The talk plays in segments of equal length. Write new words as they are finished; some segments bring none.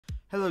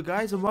Hello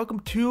guys and welcome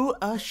to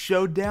a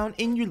Showdown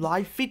NU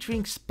live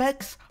featuring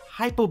Specs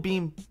Hyper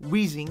Beam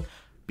Weezing,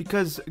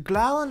 because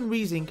Glalan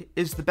Weezing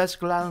is the best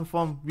Glalan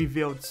form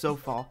revealed so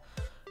far.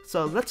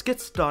 So let's get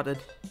started.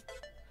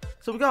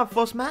 So we got our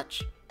first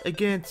match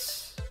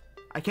against,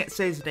 I can't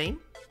say his name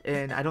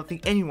and I don't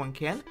think anyone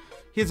can.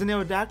 Here's an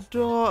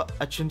Aerodactyl,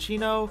 a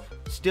Chinchino,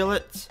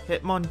 Steelix,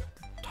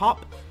 Hitmontop,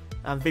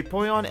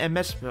 Vaporeon, and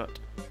Mesprit.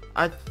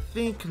 I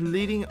think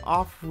leading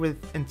off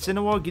with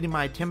Incineroar, getting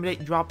my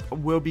Intimidate drop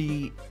will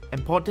be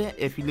important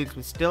if he leads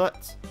with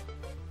Steelix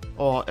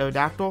or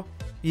Aerodactyl.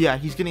 Yeah,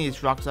 he's getting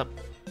his rocks up,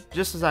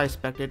 just as I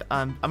expected.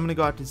 I'm gonna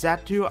go out to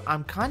Xatu.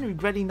 I'm kind of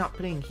regretting not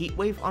putting Heat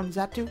Wave on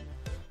Xatu.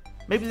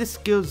 Maybe this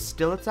skills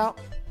Steelix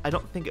out. I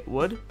don't think it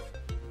would.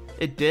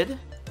 It did,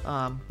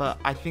 but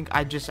I think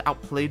I just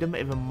outplayed him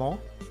even more.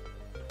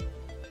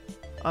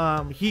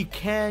 He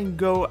can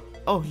go.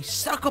 Oh, he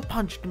sucker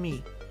punched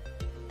me.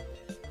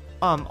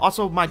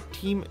 Also my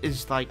team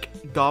is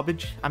like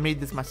garbage. I made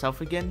this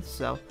myself again,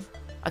 so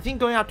I think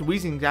going out to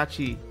Weezing is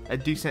actually a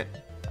decent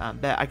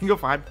bet. I can go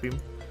for Hyper Beam.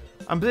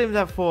 I'm believing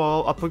that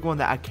for a Pokemon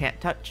that I can't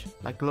touch,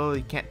 like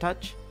literally can't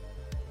touch.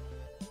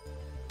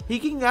 He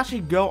can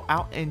actually go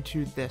out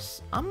into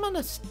this. I'm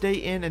gonna stay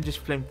in and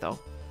just Flamethrower.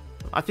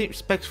 I think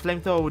Specs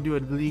Flamethrower will do a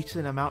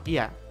decent amount.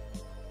 Yeah,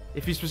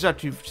 if he switches out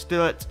to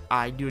Steelix,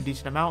 I do a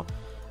decent amount.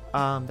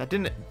 That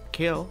didn't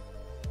kill.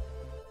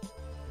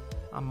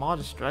 I'm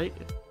modest, right?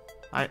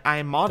 I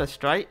am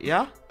modest, right?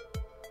 Yeah?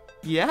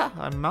 Yeah,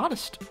 I'm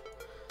modest.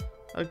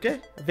 Okay,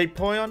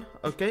 Vaporeon.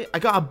 Okay, I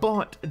got a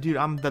bot. Dude,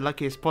 I'm the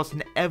luckiest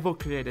person ever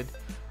created.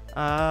 We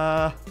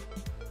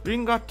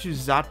can go to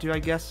Xatu, I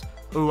guess.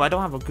 Oh, I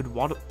don't have a good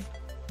water.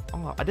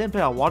 Oh, I didn't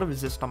put a water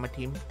resist on my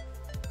team.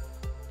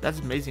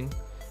 That's amazing.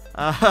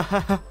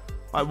 My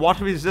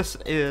water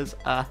resist is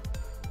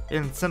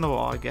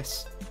Incineroar, I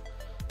guess.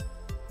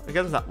 I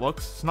guess that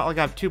works. It's not like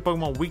I have two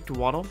Pokemon weak to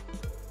water.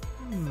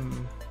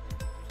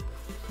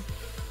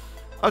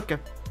 Okay.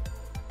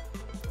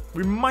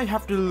 We might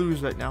have to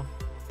lose right now.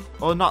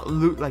 Or not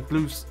lose, like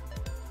lose.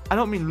 I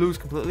don't mean lose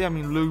completely, I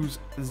mean lose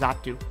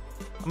Xatu.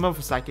 I'm going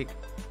for Psychic.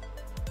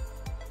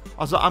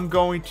 Also, I'm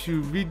going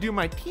to redo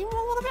my team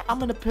a little bit. I'm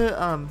going to put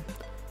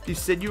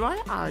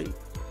Decidueye. I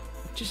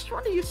just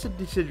want to use the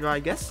Decidueye, I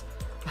guess.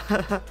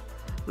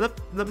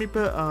 let me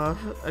put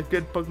a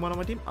good Pokemon on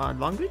my team.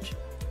 Longreach.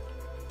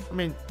 I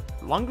mean,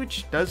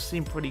 Longreach does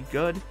seem pretty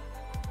good.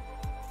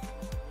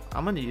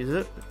 I'm going to use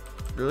it.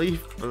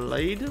 Leaf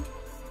Blade.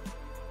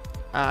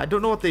 I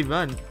don't know what they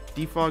run.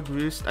 Defog,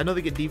 Roost. I know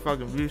they get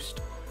Defog and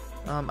Roost.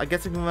 I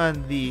guess I can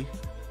run the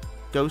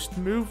Ghost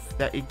move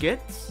that it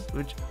gets,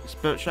 which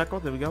Spirit Shackle.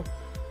 There we go,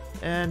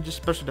 and just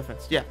Special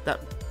Defense. Yeah,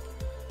 that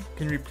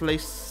can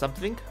replace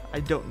something. I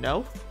don't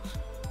know.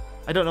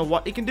 I don't know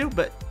what it can do,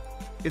 but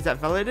is that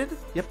validated?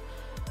 Yep.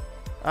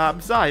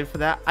 I'm sorry for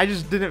that. I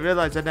just didn't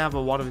realize I didn't have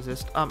a water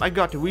resist. I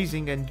got to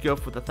Weezing and go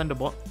for the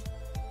Thunderbolt.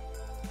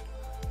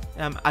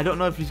 I don't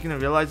know if he's gonna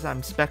realize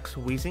I'm Specs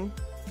Weezing.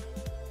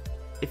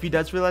 If he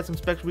does realize I'm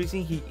Specs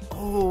Weezing,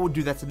 oh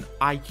dude, that's an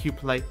IQ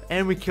play.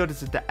 And we killed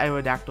us with the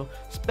Aerodactyl.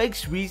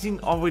 Specs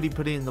Weezing already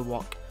put it in the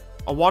walk.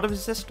 A water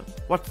resist?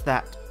 What's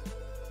that?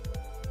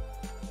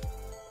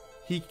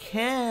 He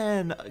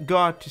can go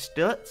out to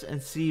Steelix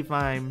and see if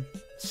I'm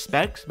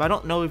Specs, but I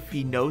don't know if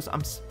he knows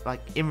I'm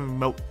like in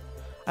remote.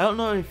 I don't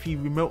know if he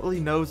remotely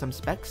knows I'm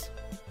Specs.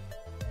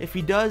 If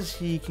he does,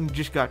 he can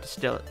just go out to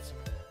Steelix.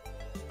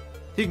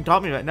 He can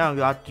taunt me right now and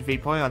go out to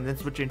Vaporeon and then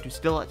switch into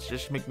Steelix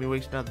just to make me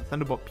waste another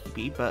Thunderbolt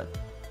PP, but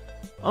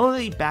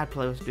only bad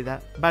players do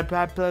that. By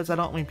bad players, I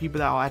don't mean people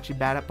that are actually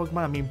bad at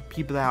Pokemon, I mean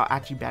people that are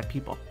actually bad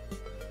people.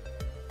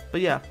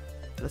 But yeah,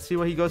 let's see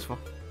what he goes for.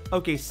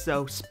 Okay,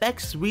 so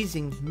Specs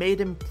Weezing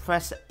made him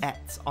press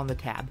X on the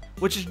tab,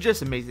 which is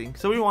just amazing.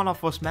 So we won our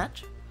first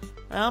match.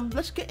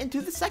 Let's get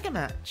into the second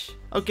match.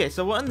 Okay,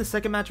 so we're in the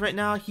second match right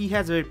now. He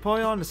has a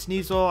Vaporeon, a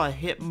Sneasel, a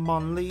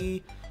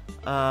Hitmonlee,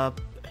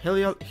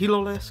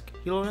 Helolisk,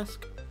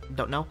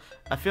 don't know,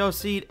 a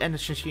Ferroseed, and a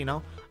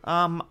Chinchino.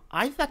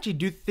 I actually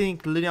do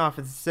think leading off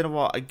with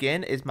Incineroar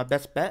again is my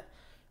best bet.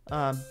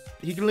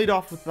 He can lead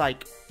off with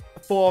like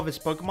 4 of his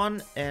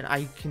Pokemon, and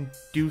I can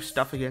do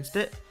stuff against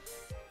it,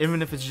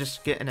 even if it's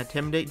just getting an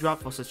Intimidate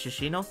drop versus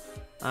Chinchino.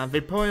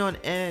 Vaporeon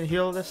and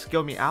Helolisk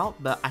scale me out,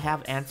 but I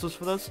have answers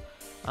for those.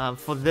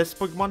 For this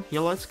Pokemon,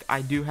 Helolisk,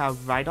 I do have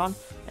Rhydon,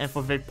 and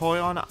for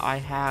Vaporeon, I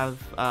have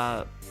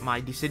my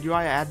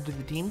Decidueye added to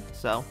the team,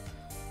 so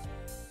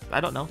I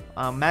don't know.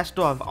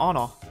 Master of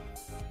Honor.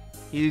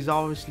 He's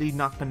obviously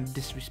not going to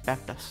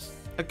disrespect us.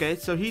 Okay,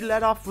 so he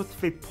led off with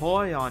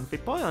Vaporeon.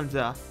 Vaporeon's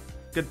a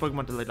good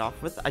Pokemon to lead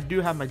off with. I do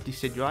have my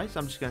Decidueye, so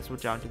I'm just going to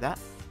switch out to that.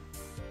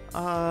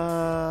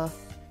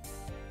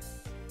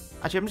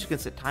 Actually, I'm just going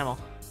to set timer.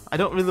 I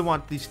don't really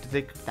want these to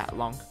take that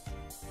long.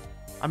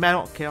 I mean, I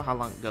don't care how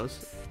long it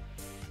goes.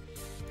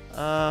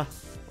 Well,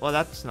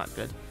 that's not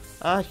good.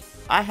 I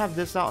have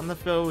this out on the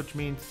field, which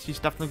means he's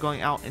definitely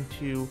going out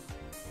into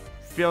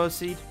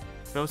Ferroseed.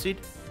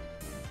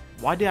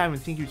 Why did I even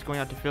think he was going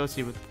out to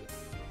Ferroseed with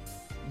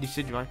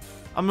Decidueye?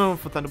 I'm going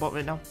for Thunderbolt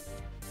right now.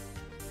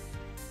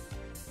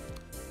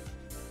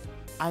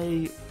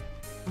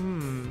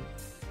 I'm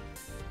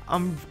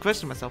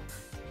questioning myself.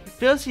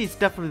 Fearlessly is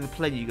definitely the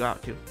play you go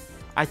out to.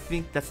 I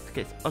think that's the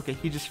case. Okay,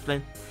 he just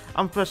flame.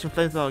 I'm questioning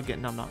flamethrower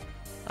again. No, I'm not.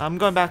 I'm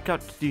going back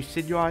out to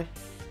Decidueye.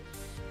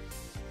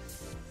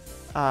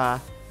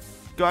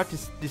 Go out to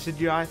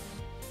Decidueye.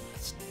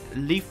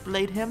 Leaf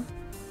Blade him.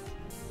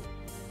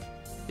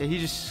 Yeah, he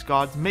just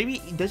scarred.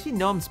 Maybe, does he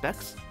know I'm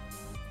Specs?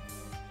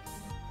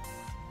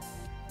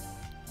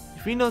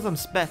 If he knows I'm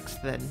Specs,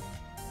 then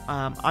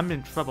I'm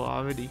in trouble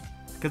already.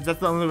 Because that's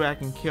the only way I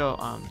can kill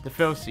the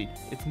Feral Seed.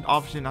 It's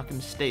obviously not going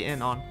to stay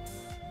in on.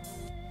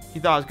 He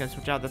thought I was going to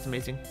switch out. That's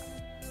amazing.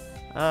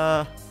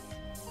 I'm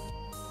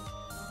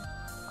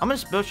going to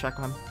Spirit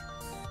Shackle him.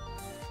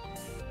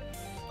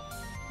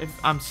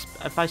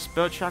 If I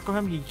Spirit Shackle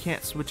him, he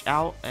can't switch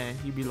out and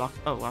he'd be locked.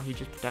 Oh wow, he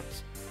just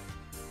protects.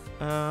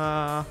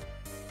 I'm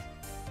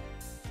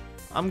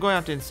going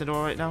out to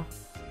Incineroar right now.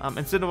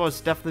 Incineroar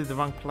is definitely the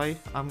wrong play.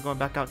 I'm going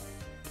back out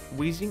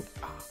Weezing.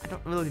 Oh, I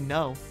don't really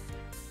know.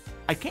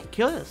 I can't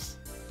kill this.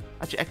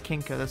 Actually, I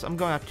can kill this. I'm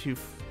going out to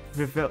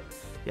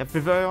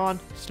Vivillon,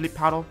 Sleep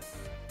Paddle,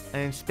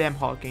 and Spam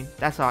Hurricane.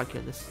 That's how I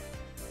kill this.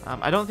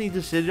 I don't think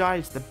Decidueye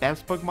is the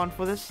best Pokemon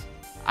for this.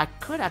 I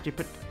could actually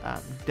put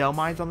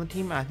Delmines on the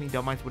team, and I think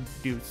Delmines would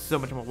do so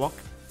much more work.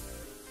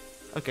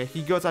 Okay,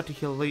 he goes out to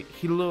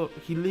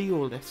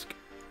Heliolisk.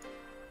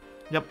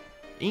 Yep,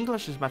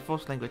 English is my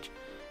first language.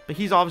 But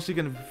he's obviously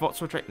going to be Fort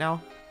Switch right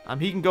now.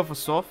 He can go for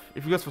Surf.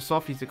 If he goes for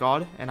Surf, he's a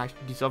god, and I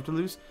deserve to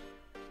lose.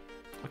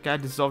 Okay, I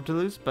deserve to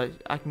lose, but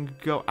I can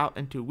go out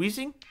into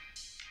Weezing.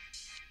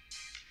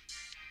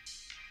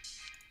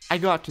 I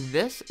go out to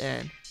this,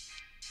 and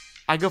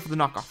I go for the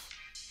knockoff.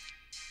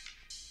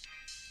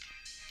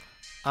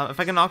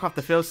 If I can knock off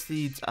the Fail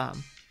Seed's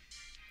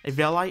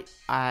Eviolite,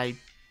 I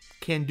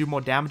can do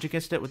more damage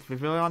against it with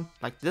Vivillon,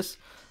 like this.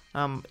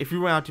 If we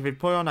went out to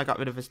Vaporeon, I got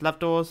rid of his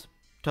leftovers.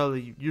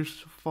 Totally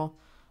useful.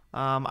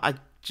 I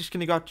just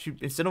gonna go out to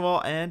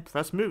Incineroar and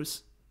press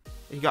moves.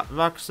 He got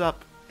Rocks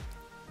up.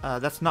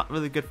 That's not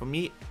really good for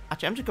me.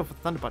 Actually, I'm just going for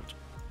Thunder Punch.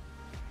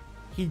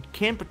 He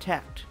can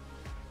protect.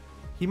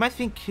 He might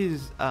think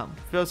his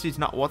Fail Seed's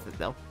not worth it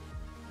though.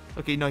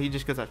 Okay, no, he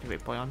just goes out to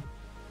Vaporeon.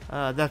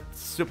 That's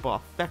super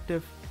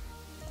effective.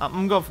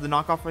 I'm going for the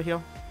knockoff right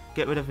here.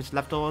 Get rid of his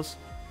leftovers.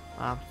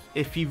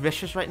 If he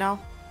wishes right now,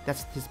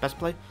 that's his best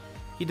play.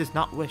 He does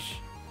not wish.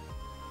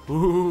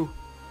 Ooh,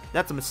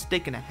 that's a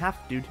mistake and a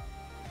half, dude.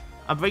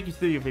 I'm breaking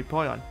through your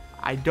Vaporeon.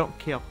 I don't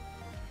kill.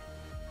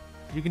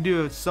 You can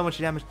do so much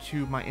damage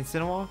to my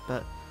Incineroar,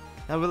 but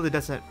that really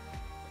doesn't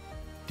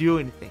do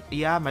anything.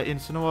 Yeah, my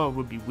Incineroar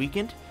would be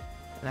weakened,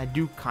 and I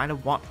do kind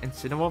of want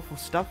Incineroar for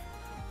stuff.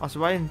 Also,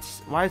 why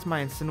is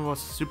my Incineroar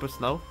super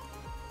slow?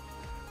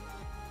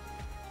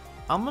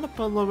 I'm gonna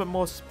put a little bit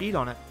more speed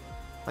on it.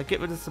 Like, get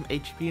rid of some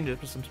HP and just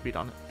put some speed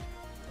on it.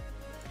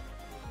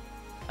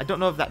 I don't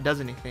know if that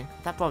does anything.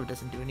 That probably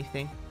doesn't do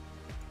anything.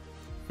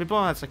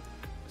 Vaporeon has like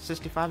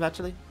 65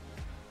 actually.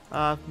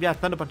 Yeah,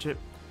 Thunder Punch it.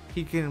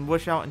 He can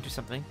wish out into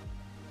something.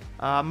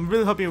 I'm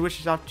really hoping he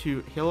wishes out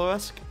to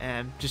Heliolisk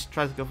and just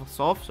tries to go for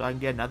Surf so I can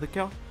get another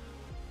kill.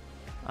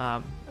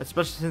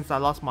 Especially since I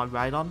lost my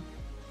Rhydon.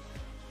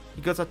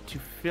 He goes out to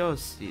Feral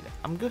Seed.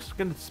 I'm just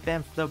gonna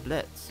spam Flow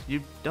Blitz.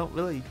 You don't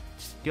really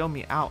skill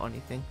me out or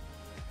anything.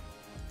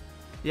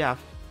 Yeah.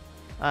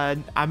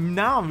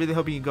 I'm really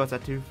hoping he goes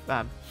out to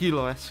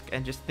Heliolisk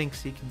and just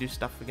thinks he can do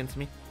stuff against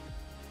me.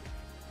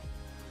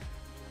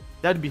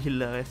 That'd be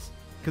hilarious.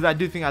 Because I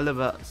do think I live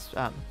a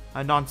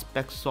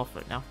non-spec Surf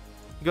right now.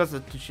 He goes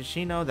out to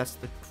Shishino. That's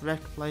the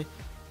correct play.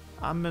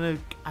 I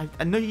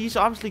know he's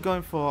obviously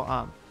going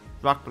for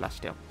Rock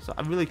Blast here, so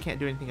I really can't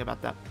do anything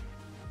about that.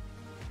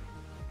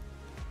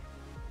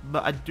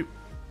 But I do.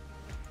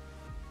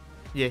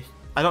 Yeah,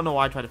 I don't know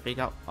why I tried to fake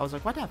out. I was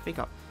like, why did I fake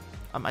out?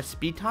 My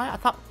speed tie? I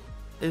thought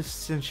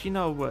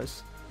Cinchino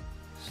was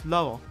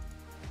slower.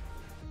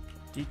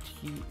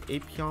 DT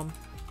Apion.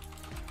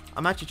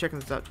 I'm actually checking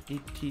this out.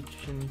 DT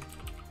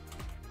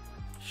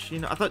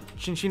Cinchino. I thought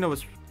Cinchino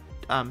was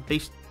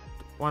base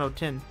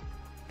 110.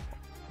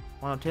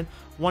 110?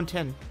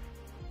 110.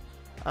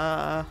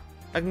 I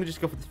can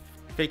just go for the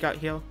fake out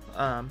here.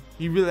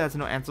 He really has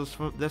no answers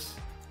for this.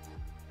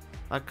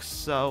 Like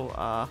so,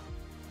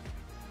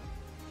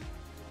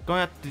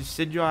 going out to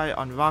Decidueye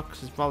on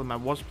rocks is probably my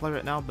worst play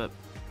right now, but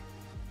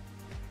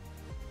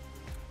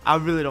I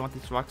really don't want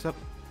these rocks up.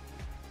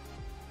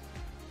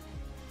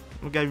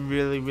 Like, I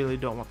really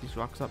don't want these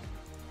rocks up.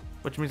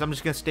 Which means I'm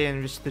just gonna stay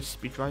and just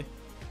speed try.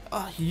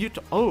 He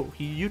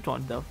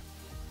U-turn though.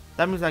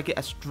 That means I get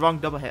a strong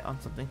double hit on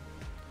something.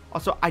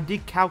 Also, I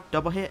did calc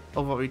double hit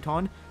over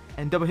return,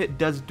 and double hit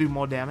does do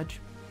more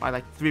damage by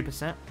like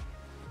 3%.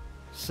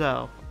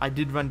 So I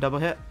did run double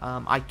hit.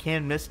 I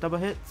can miss double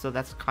hit, so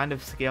that's kind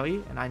of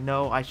scary, and I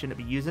know I shouldn't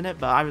be using it,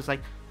 but I was like,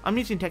 I'm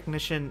using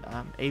Technician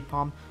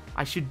Apom.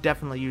 I should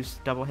definitely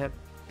use double hit.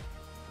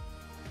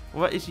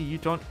 What is he? You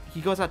don't. He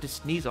goes out to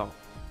Sneasel.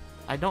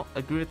 I don't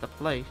agree with the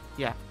play.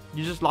 Yeah,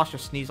 you just lost your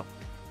Sneasel.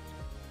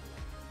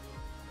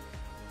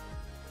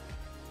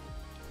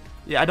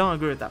 Yeah, I don't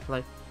agree with that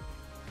play.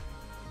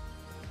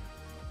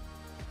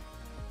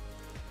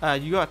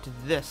 You go out to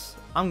this.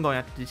 I'm going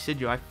out to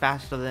Decidueye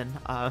faster than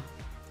I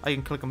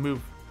can click a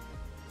move.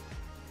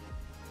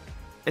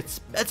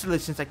 Especially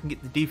since I can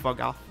get the defog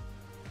off.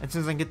 And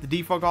since I can get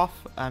the defog off,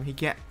 he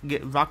can't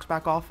get rocks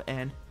back off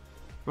and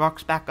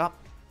rocks back up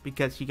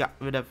because he got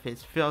rid of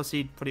his Feral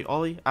Seed pretty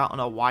early. I don't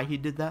know why he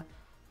did that.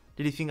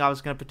 Did he think I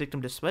was going to predict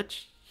him to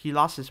switch? He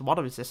lost his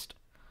water resist.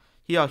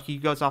 He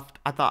goes off.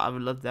 I thought I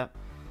would love that.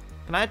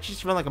 Can I actually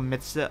just run like a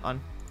mid set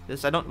on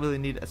this? I don't really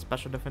need a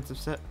special defensive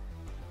set.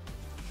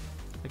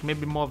 Like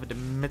maybe more of a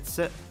mid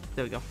set.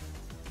 There we go.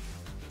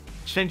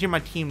 Changing my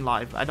team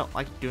live. I don't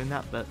like doing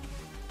that, but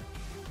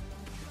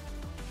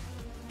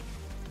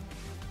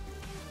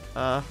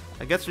I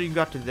guess we can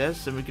go to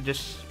this and we could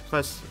just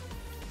press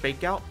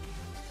fake out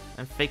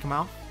and fake him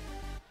out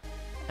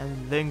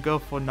and then go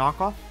for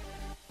knockoff.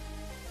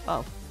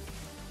 Oh.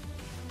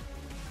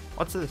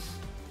 What's this?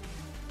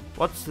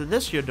 What's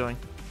this you're doing?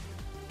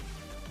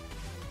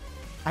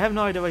 I have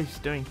no idea what he's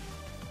doing.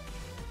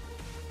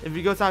 If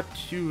he goes out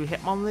to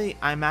Hitmonlee,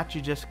 I'm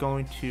actually just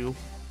going to...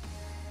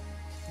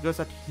 He goes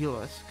out to Heal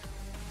Risk.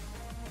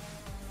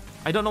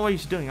 I don't know what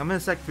he's doing. I'm going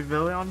to select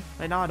Vivillon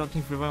right now. I don't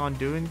think Vivillon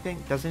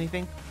does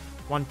anything.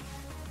 One...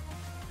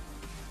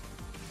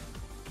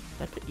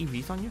 Did I put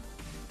EVs on you?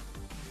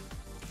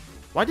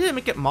 Why did it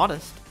make it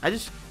modest? I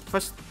just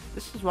pressed...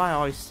 This is why I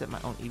always set my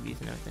own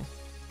EVs and everything.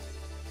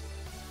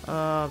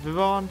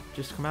 Vivillon,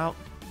 just come out.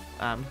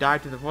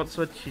 Dive to the Volt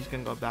Switch. He's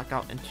gonna go back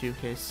out into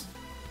his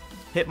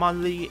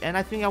Hitmonlee, and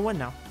I think I win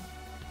now.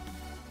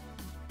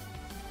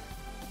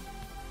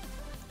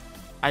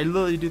 I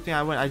literally do think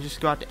I win. I just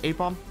go out to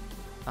A-Bomb.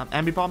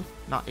 Ambipom,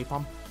 not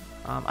A-Bomb.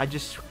 I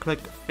just click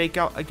Fake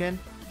Out again.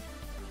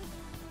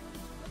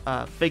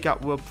 Fake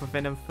Out will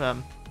prevent him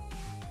from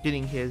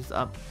getting his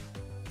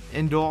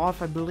Indoor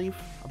off, I believe.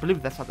 I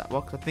believe that's how that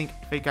works. I think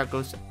Fake Out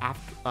goes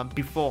after,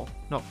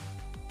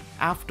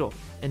 after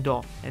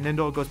Indoor, and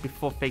Indoor goes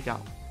before Fake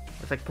Out.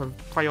 It's like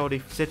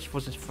priority 6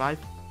 versus 5.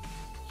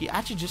 He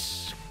actually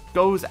just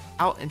goes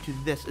out into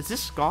this. Is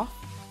this Scarf?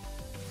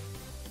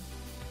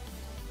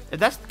 If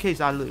that's the case,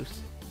 I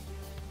lose.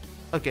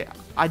 Okay,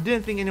 I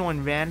didn't think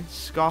anyone ran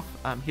Scarf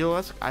Heal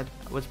Risk. I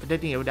was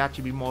predicting it would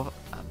actually be more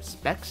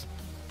Specs.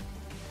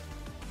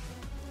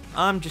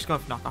 I'm just going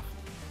for knockoff.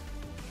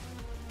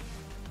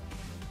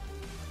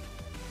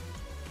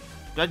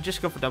 Did I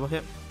just go for double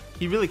hit?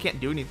 He really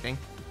can't do anything.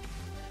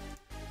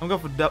 I'm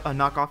going for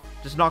knockoff.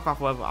 Just knock off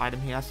whatever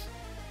item he has.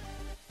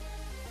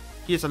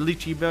 He has a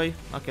Lychee Berry.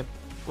 Okay.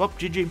 Well,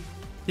 GG.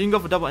 He can go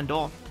for double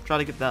Indoor. Try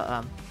to get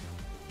the,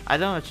 I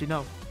don't actually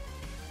know.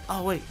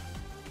 Oh, wait.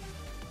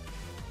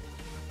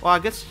 Well, I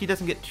guess he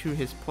doesn't get to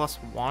his +1.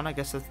 I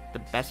guess that's the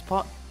best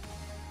part.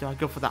 Do I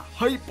go for that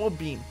Hyper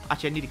Beam?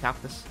 Actually, I need to cap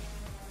this.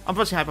 I'm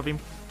pressing Hyper Beam.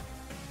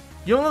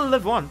 You only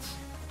live once.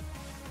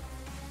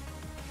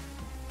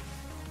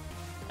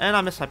 And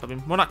I missed Hyper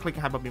Beam. We're not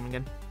clicking Hyper Beam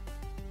again.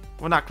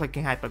 We're not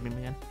clicking Hyper Beam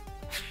again.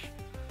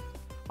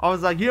 I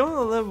was like, you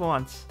only live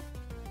once.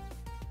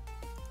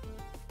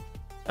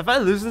 If I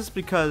lose this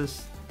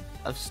because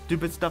of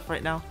stupid stuff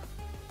right now,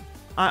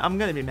 I'm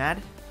gonna be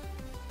mad.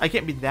 I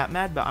can't be that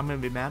mad, but I'm gonna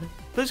be mad.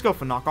 Let's go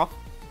for knockoff.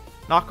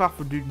 Knockoff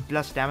will do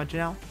less damage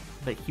now,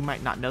 but he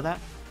might not know that.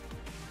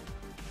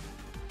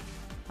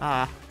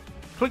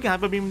 Clicking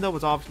Hyper Beam though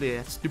was obviously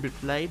a stupid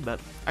play, but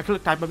I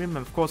clicked Hyper Beam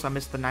and of course I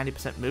missed the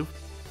 90% move.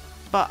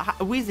 But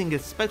Weezing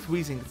is, Specs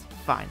Weezing is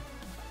fine.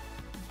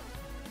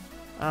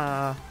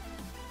 Oh,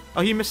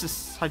 he missed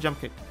his high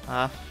jump kick.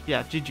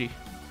 Yeah, GG.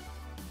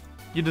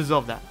 You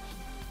deserve that.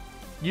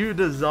 You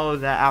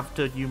deserve that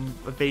after you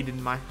evaded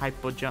my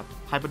hyper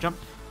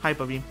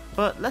beam.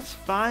 But let's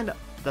find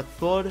the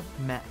third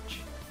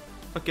match.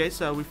 Okay,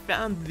 so we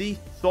found the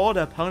third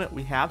opponent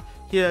we have.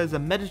 Here's a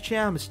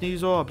Medicham, a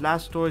Sneasel, a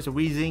Blastoise, a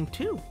Weezing,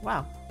 2.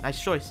 Wow,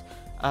 nice choice.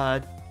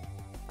 I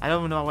don't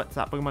even know what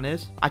that Pokemon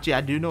is. Actually,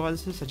 I do know what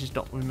this is. I just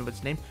don't remember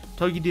its name.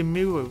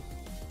 Togedemaru.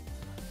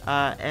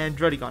 And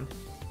Druddigon.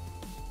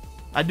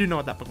 I do know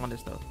what that Pokemon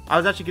is, though. I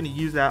was actually going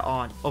to use that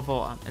on over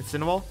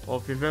Incineroar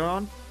or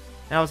Vivillon.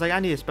 And I was like, I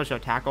need a special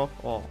tackle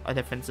or a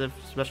defensive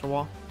special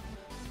wall.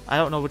 I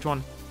don't know which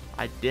one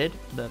I did,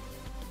 but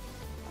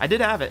I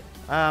did have it.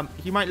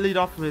 He might lead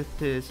off with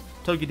his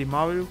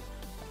Togedemaru.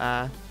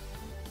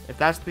 If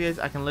that's the case,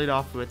 I can lead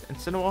off with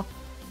Incineroar.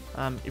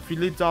 If he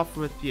leads off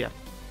with, yeah.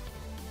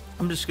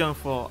 I'm just going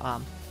for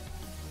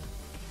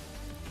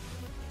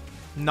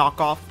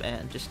knockoff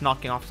and just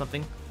knocking off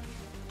something.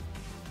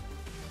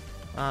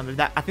 I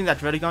think that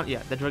Druddigon,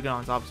 yeah, the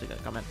Druddigon is obviously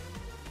gonna come in.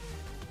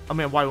 I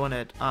mean, why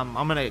wouldn't it? I'm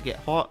gonna get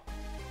hot.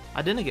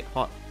 I didn't get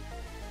hot.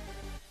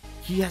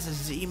 He has a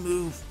Z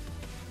move.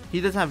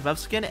 He doesn't have rough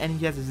skin and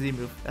he has a Z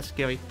move. That's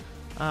scary.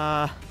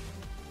 I'm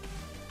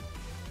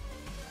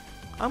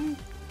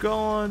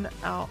going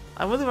out.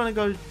 I really want to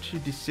go to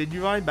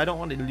Decidueye, but I don't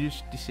want to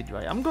lose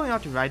Decidueye. I'm going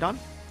out to Rhydon.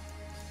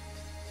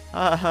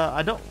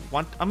 I don't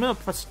want. I'm gonna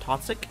press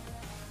Toxic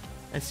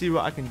and see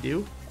what I can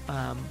do.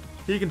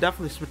 He can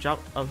definitely switch out.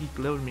 Oh, he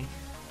glowed me.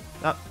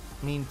 That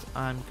means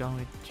I'm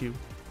going to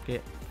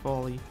get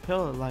fully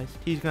paralyzed.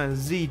 He's gonna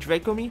Z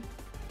Draco me.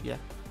 Yeah.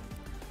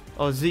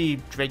 Or Z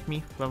Drake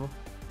me, whatever.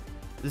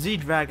 Z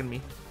Dragon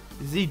me.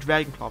 Z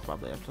Dragon Claw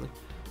probably actually.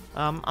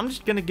 I'm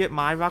just gonna get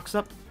my rocks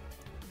up.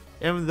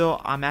 Even though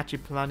I'm actually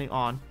planning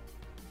on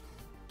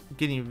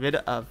getting rid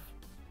of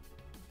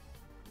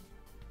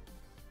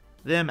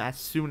them as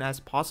soon as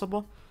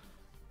possible.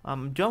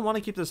 Don't want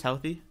to keep this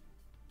healthy.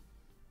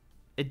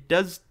 It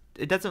doesn't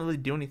really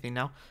do anything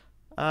now.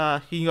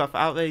 He can go for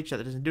outrage,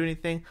 that doesn't do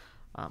anything.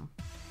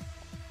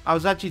 I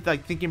was actually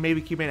like thinking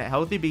maybe keeping it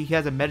healthy, but he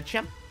has a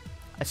Medicham,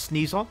 a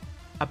Sneasel,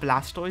 a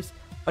Blastoise,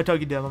 a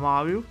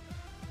Togedemaru.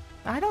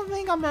 I don't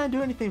think I'm gonna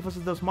do anything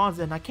versus those mons,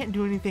 and I can't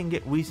do anything and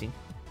get Weezing.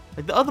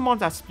 Like the other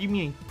mons that speed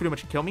me and pretty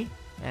much kill me,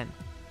 and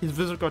his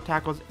physical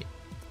tackles,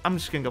 I'm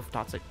just gonna go for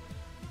Toxic.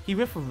 He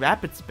went for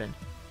Rapid Spin.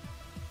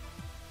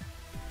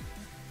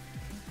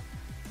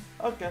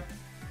 Okay,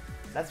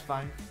 that's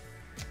fine.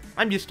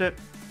 I'm used to it.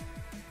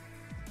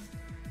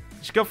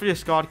 Just go for your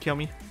Scar to kill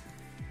me.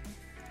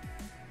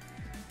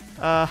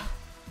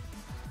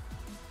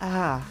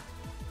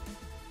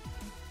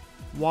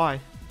 Why?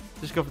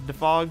 Just go for the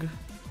Fog.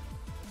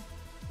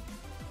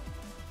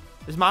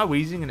 Is my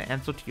Weezing an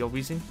answer to your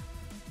Weezing?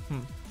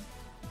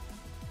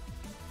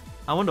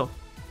 I wonder.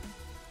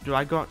 Do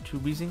I go out to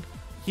Weezing?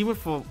 He went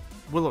for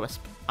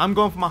Will-O-Wisp. I'm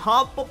going for my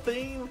Hyper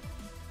Beam.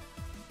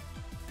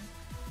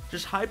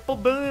 Just Hyper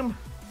Beam.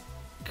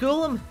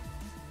 Kill him.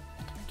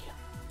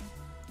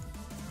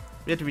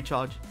 We have to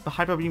recharge. The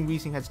Hyper Beam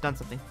Weezing has done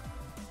something.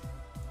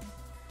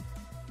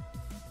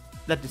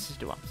 That this is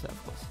the opposite,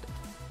 of course.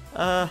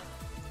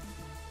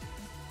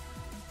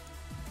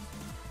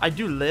 I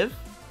do live.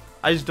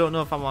 I just don't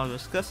know if I want to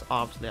risk this.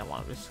 Obviously, I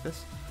want to risk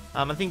this.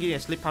 I think getting a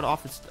sleep powder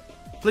off is...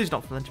 Please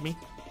don't flinch me.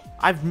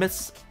 I've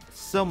missed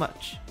so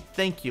much.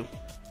 Thank you.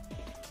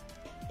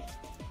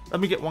 Let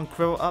me get one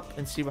Krill up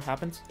and see what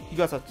happens. He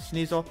goes out to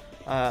Sneasel.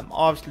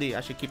 Obviously,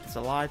 I should keep this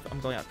alive.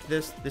 I'm going out to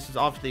this. This is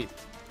obviously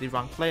the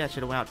wrong play. I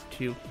should have went out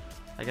to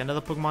like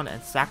another Pokemon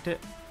and sacked it.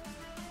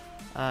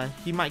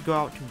 He might go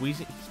out to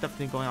Weezing. He's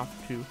definitely going out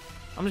to...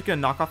 I'm just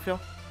gonna knock off here.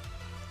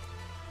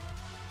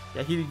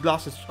 Yeah, he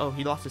lost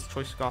his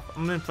choice scarf.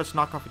 I'm gonna press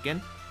knock off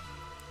again.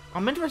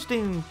 I'm interested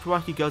in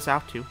what he goes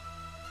out to.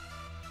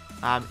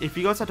 If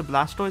he goes out to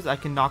Blastoise, I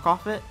can knock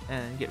off it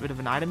and get rid of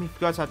an item. If he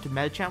goes out to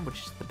Medicham,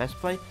 which is the best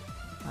play,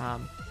 I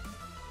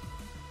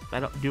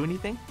don't do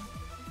anything.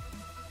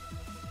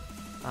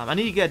 I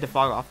need to get a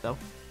Defog off though.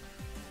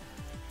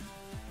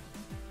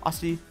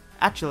 Actually,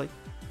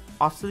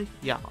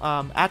 yeah.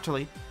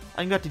 Actually,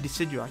 I can go to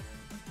Decidueye.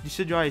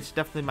 Decidueye is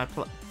definitely my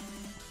play.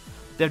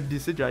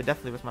 Decidueye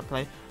definitely was my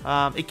play.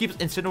 It keeps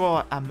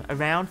Incineroar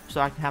around, so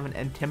I can have an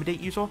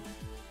Intimidate user.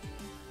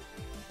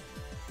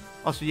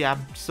 Also, yeah,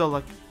 I'm still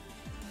like...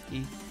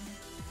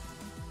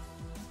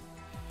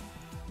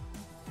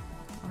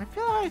 I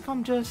feel like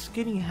I'm just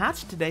getting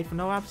hatched today for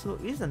no absolute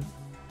reason.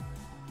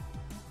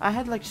 I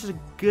had like just a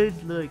good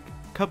like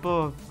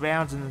couple of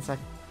rounds, and it's like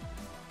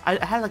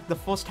I had like the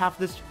first half of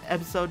this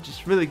episode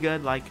just really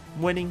good, like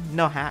winning,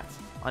 no hats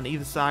on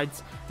either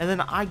sides, and then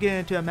I get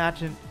into a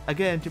match and I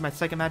get into my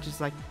second match. It's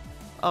like,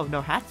 oh,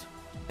 no hats,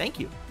 thank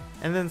you,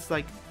 and then it's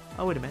like,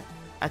 oh wait a minute,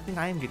 I think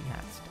I am getting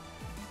hats,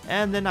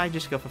 and then I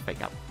just go for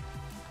fake out.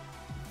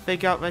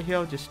 Fake out right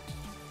here just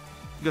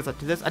goes up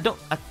to this. I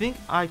think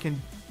I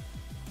can.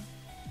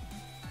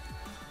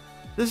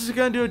 This is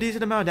gonna do a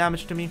decent amount of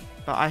damage to me,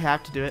 but I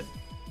have to do it.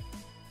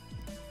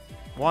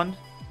 One.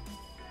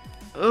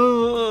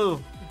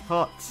 Oh, it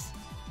hurts.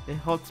 It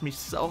hurts me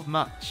so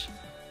much.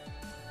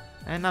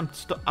 And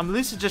at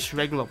least it's just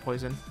regular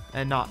poison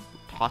and not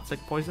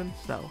toxic poison,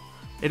 so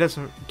it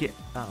doesn't get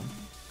a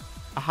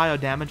higher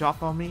damage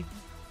off on me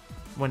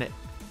when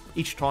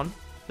each turn.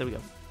 There we go.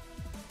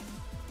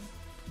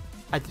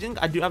 I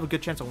think I do have a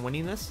good chance of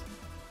winning this.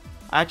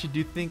 I actually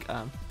do think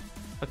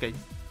okay.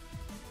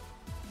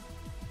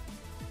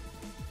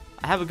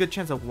 I have a good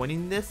chance of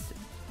winning this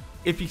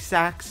if he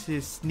sacks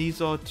his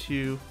Sneasel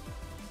to...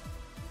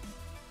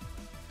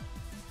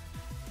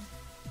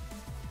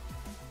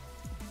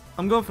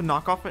 I'm going for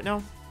knockoff right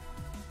now.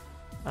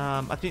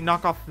 I think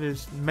knockoff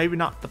is maybe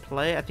not the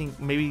play. I think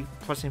maybe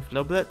pressing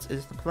Flow Blitz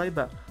is the play,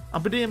 but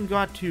I'm putting him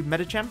going to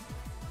Medicham,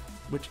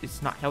 which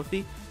is not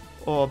healthy,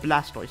 or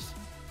Blastoise.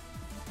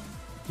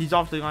 He's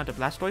obviously going to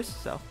Blastoise,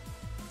 so...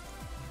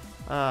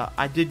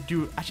 I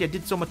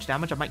did so much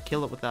damage, I might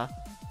kill it with a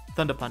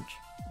Thunder Punch.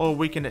 Or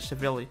weaken it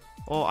severely.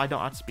 Or I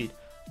don't outspeed.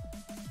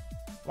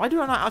 Why do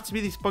I not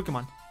outspeed these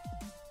Pokemon?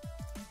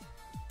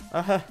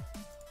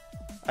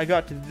 I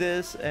got to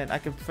this, and I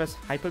can press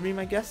Hyper Beam,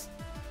 I guess.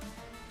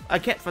 I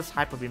can't press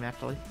Hyper Beam,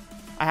 actually.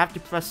 I have to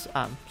press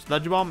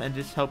Sludge Bomb and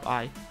just hope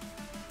I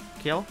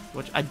kill,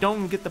 which I don't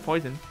even get the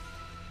poison.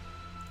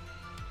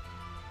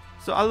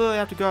 So I literally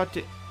have to go out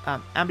to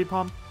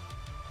Ambipom.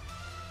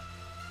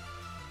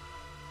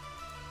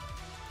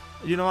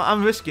 You know what?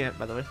 I'm risking it,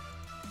 by the way.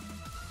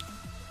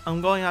 I'm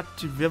going out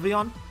to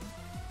Vivian.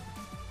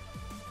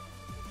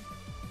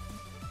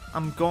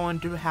 I'm going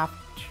to have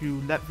to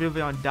let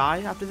Vivian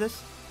die after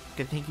this.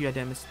 Okay, thank you, I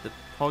didn't miss the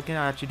Hurricane.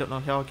 I actually don't know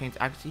Hurricane's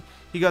accuracy.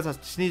 He goes as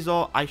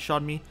Sneasel, Ice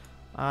Shot me.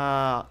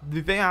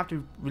 The thing I have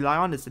to rely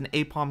on is an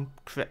A-palm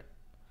crit.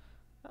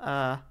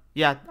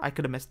 Yeah, I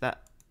could have missed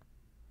that.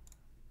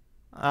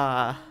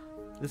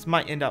 This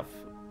might end up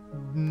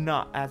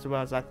not as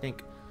well as I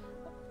think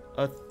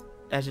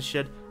as it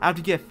should. I have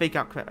to get a fake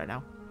out crit right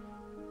now.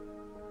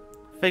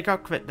 Fake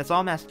out crit, that's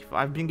all I'm asking for.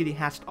 I've been getting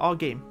hatched all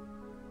game.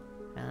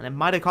 And it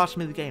might have cost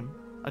me the game.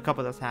 A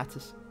couple of those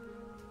hatches.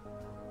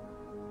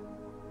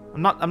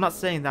 I'm not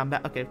saying that I'm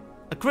bad. Okay.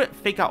 A crit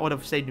fake out would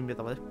have saved me, by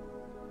the way.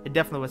 It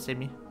definitely would save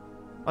me.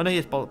 Oh no, he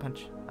has bullet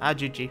punch.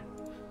 GG.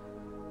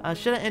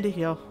 Should I end it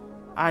here?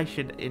 I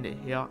should end it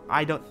here.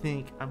 I don't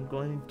think I'm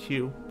going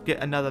to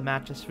get another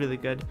match that's really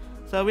good.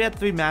 So we had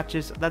 3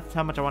 matches. That's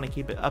how much I want to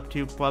keep it up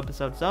to per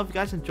episode. So if you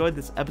guys enjoyed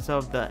this episode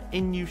of the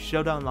NU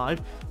Showdown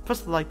Live,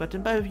 press the like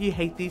button. But if you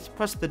hate these,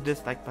 press the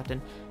dislike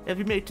button. If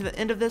you made it to the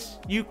end of this,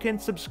 you can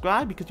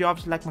subscribe because you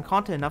obviously like my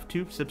content enough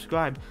to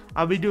subscribe.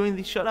 I'll be doing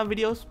these Showdown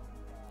videos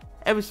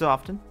every so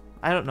often.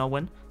 I don't know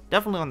when.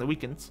 Definitely on the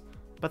weekends.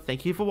 But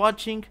thank you for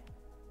watching,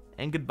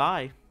 and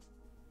goodbye.